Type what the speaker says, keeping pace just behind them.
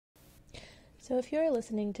So if you're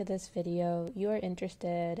listening to this video, you are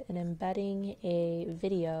interested in embedding a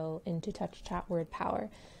video into TouchChat WordPower.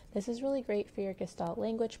 This is really great for your Gestalt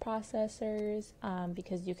Language Processors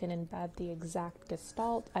because you can embed the exact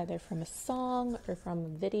Gestalt either from a song or from a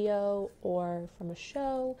video or from a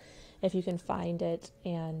show if you can find it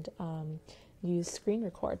and use screen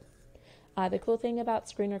record. The cool thing about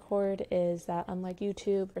screen record is that unlike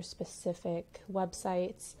YouTube or specific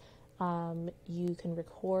websites, you can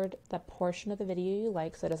record that portion of the video you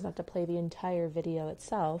like, so it doesn't have to play the entire video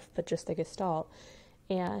itself, but just the Gestalt.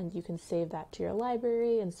 And you can save that to your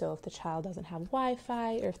library, and so if the child doesn't have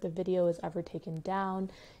Wi-Fi or if the video is ever taken down,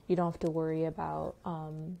 you don't have to worry about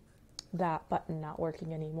that button not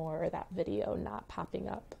working anymore or that video not popping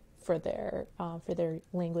up for their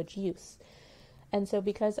language use. And so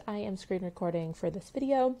because I am screen recording for this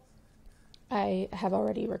video, I have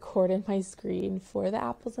already recorded my screen for the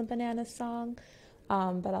Apples and Bananas song,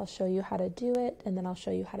 but I'll show you how to do it, and then I'll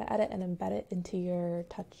show you how to edit and embed it into your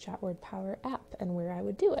TouchChat WordPower app and where I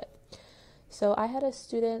would do it. So I had a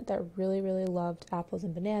student that really loved Apples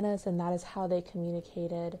and Bananas, and that is how they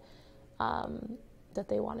communicated that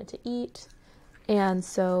they wanted to eat. And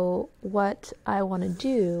so what I want to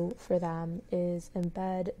do for them is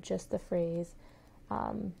embed just the phrase,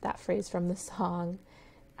 that phrase from the song,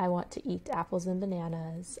 I want to eat apples and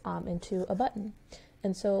bananas, into a button.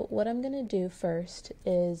 And so what I'm going to do first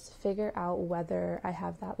is figure out whether I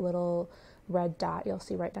have that little red dot you'll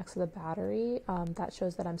see right next to the battery that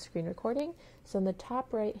shows that I'm screen recording. So in the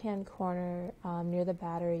top right hand corner near the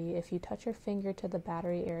battery, if you touch your finger to the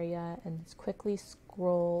battery area and quickly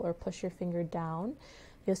scroll or push your finger down,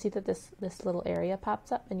 you'll see that this little area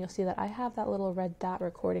pops up, and you'll see that I have that little red dot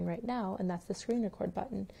recording right now, and that's the screen record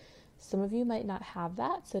button. Some of you might not have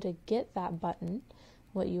that, so to get that button,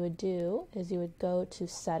 what you would do is you would go to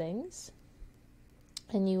Settings,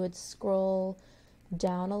 and you would scroll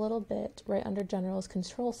down a little bit right under General's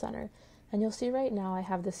Control Center, and you'll see right now I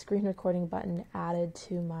have the screen recording button added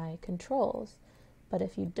to my controls. But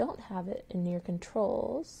if you don't have it in your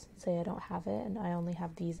controls, say I don't have it and I only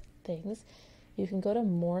have these things, you can go to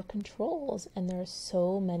More Controls, and there are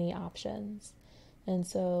so many options. And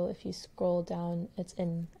so if you scroll down, it's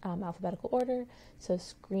in alphabetical order. So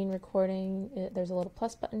screen recording, there's a little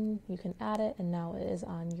plus button, you can add it, and now it is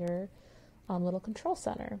on your little control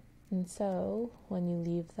center. And so when you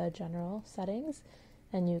leave the general settings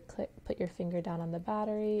and you put your finger down on the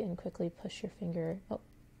battery and quickly push your finger, oh,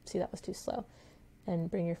 see, that was too slow,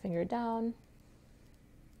 and bring your finger down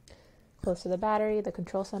close to the battery, the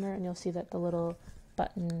control center, and you'll see that the little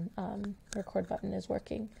button, record button, is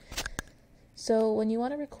working. So when you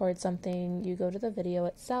want to record something, you go to the video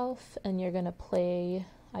itself and you're going to play,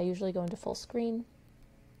 I usually go into full screen,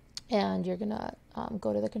 and you're going to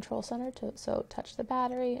go to the control center, so touch the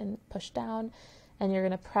battery and push down, and you're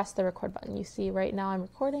going to press the record button. You see right now I'm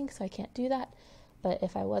recording, so I can't do that, but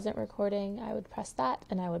if I wasn't recording, I would press that,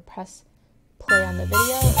 and I would press play on the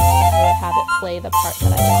video, and I would have it play the part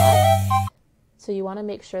that I want. So you want to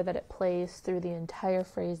make sure that it plays through the entire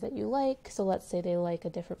phrase that you like. So let's say they like a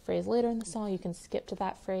different phrase later in the song, you can skip to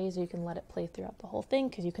that phrase, or you can let it play throughout the whole thing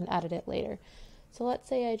because you can edit it later. So let's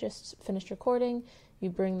say I just finished recording, you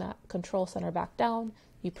bring that control center back down,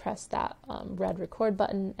 you press that red record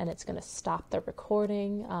button, and it's going to stop the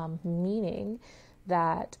recording, meaning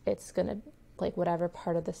that it's going to, like, whatever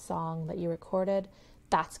part of the song that you recorded,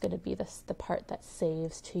 that's going to be the part that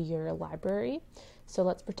saves to your library. So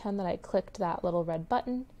let's pretend that I clicked that little red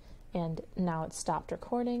button and now it's stopped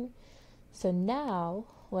recording. So now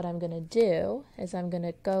what I'm going to do is I'm going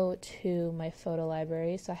to go to my photo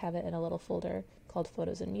library. So I have it in a little folder called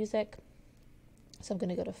Photos and Music. So I'm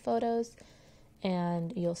going to go to Photos,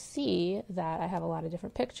 and you'll see that I have a lot of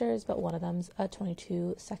different pictures, but one of them's a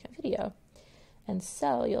 22-second video. And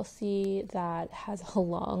so you'll see that has a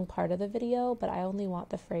long part of the video, but I only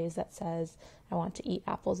want the phrase that says, I want to eat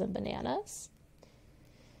apples and bananas.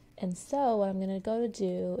 And so what I'm going to go to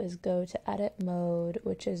do is go to Edit Mode,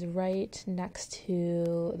 which is right next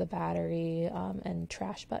to the battery and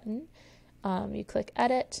trash button. You click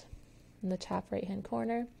Edit in the top right-hand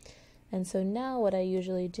corner. And so now what I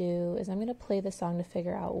usually do is I'm going to play the song to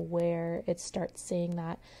figure out where it starts saying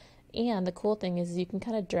that. And the cool thing is you can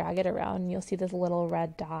kind of drag it around, and you'll see this little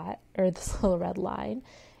red dot, or this little red line.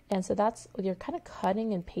 And so you're kind of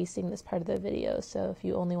cutting and pasting this part of the video. So if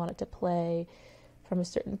you only want it to play from a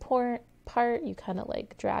certain part, you kind of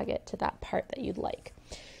like drag it to that part that you'd like.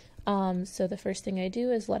 So the first thing I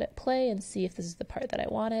do is let it play and see if this is the part that I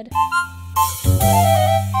wanted.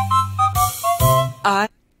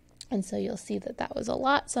 And so you'll see that that was a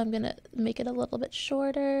lot, so I'm going to make it a little bit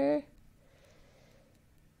shorter.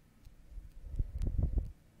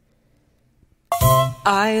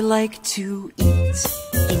 I like to eat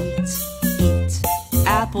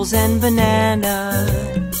apples and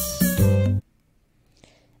bananas.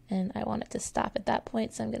 And I want it to stop at that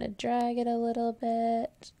point, so I'm going to drag it a little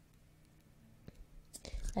bit.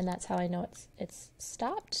 And that's how I know it's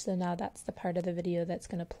stopped. So now that's the part of the video that's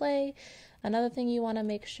going to play. Another thing you want to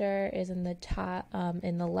make sure is in the top,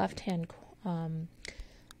 in the left-hand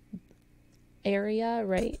area,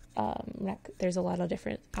 right? There's a lot of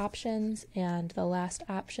different options, and the last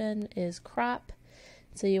option is crop.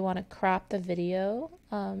 So you want to crop the video.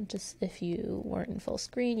 Just if you weren't in full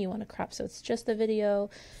screen, you want to crop so it's just the video.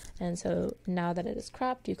 And so now that it is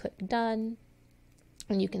cropped, you click done,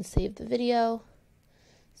 and you can save the video.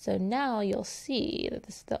 So now you'll see that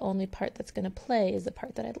this is the only part that's going to play is the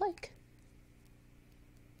part that I'd like.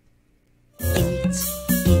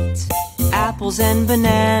 Eat apples and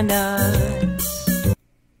bananas.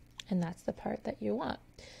 And that's the part that you want.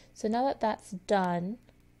 So now that that's done,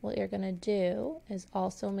 what you're going to do is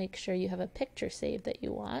also make sure you have a picture saved that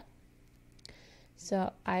you want.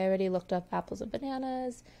 So I already looked up apples and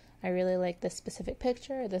bananas. I really like this specific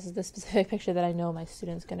picture. This is the specific picture that I know my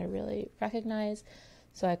student's going to really recognize.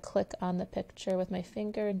 So I click on the picture with my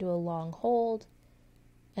finger and do a long hold,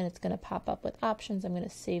 and it's going to pop up with options. I'm going to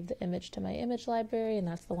save the image to my image library, and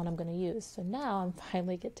that's the one I'm going to use. So now I'm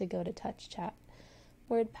finally get to go to TouchChat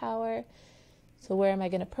WordPower. So where am I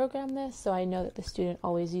going to program this? So I know that the student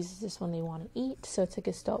always uses this when they want to eat. So it's a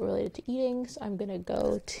Gestalt related to eating. So I'm going to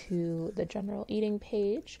go to the general eating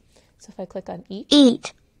page. So if I click on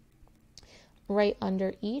eat. Right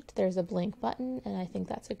under eat, there's a blank button, and I think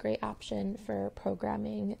that's a great option for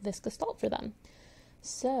programming this Gestalt for them.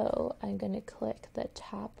 So I'm going to click the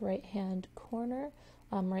top right hand corner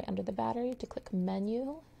right under the battery to click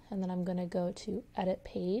menu, and then I'm going to go to edit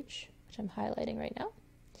page, which I'm highlighting right now.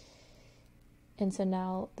 And so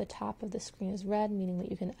now the top of the screen is red, meaning that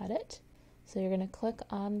you can edit. So you're going to click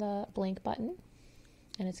on the blank button,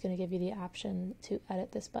 and it's going to give you the option to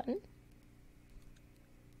edit this button.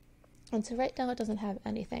 And so right now it doesn't have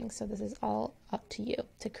anything, so this is all up to you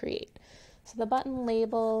to create. So the button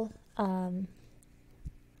label,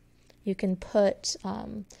 you can put,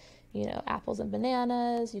 apples and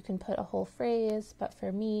bananas, you can put a whole phrase, but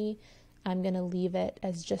for me, I'm going to leave it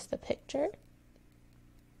as just the picture.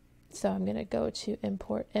 So I'm going to go to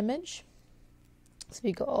import image. So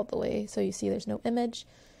we go all the way, so you see there's no image.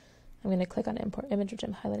 I'm going to click on import image, which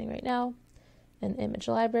I'm highlighting right now, and image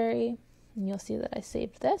library, and you'll see that I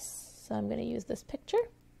saved this. So I'm going to use this picture.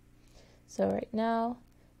 So right now,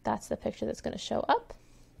 that's the picture that's going to show up.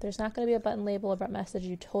 There's not going to be a button label or button message.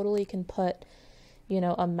 You totally can put,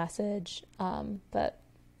 a message or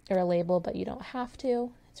a label, but you don't have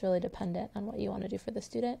to. It's really dependent on what you want to do for the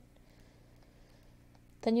student.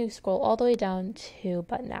 Then you scroll all the way down to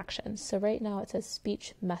button actions. So right now it says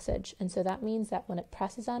speech message. And so that means that when it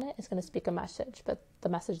presses on it, it's going to speak a message, but the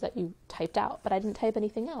message that you typed out. But I didn't type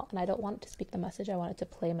anything out, and I don't want it to speak the message. I want it to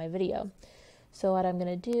play my video. So what I'm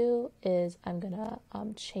going to do is I'm going to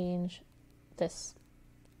change this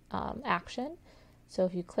action. So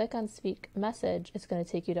if you click on speak message, it's going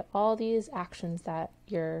to take you to all these actions that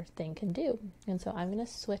your thing can do. And so I'm going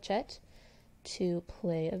to switch it to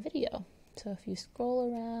play a video. So if you scroll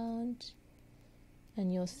around,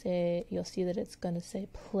 and you'll see that it's going to say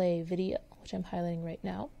play video, which I'm highlighting right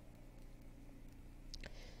now.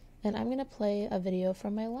 And I'm going to play a video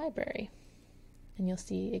from my library. And you'll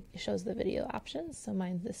see it shows the video options. So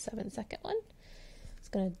mine's this 7-second one. It's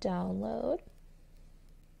going to download.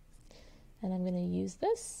 And I'm going to use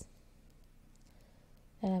this.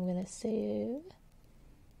 And I'm going to save.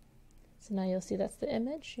 So now you'll see that's the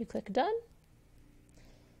image. You click done.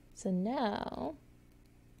 So now,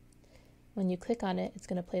 when you click on it, it's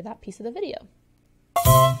going to play that piece of the video.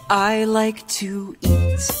 I like to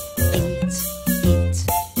eat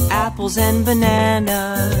apples and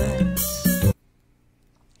bananas.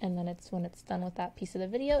 And then when it's done with that piece of the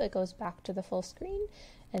video, it goes back to the full screen,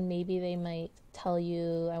 and maybe they might tell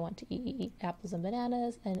you, I want to eat apples and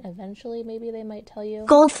bananas, and eventually maybe they might tell you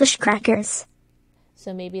goldfish crackers.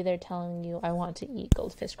 So maybe they're telling you, I want to eat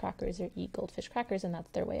goldfish crackers or eat goldfish crackers, and that's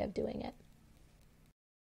their way of doing it.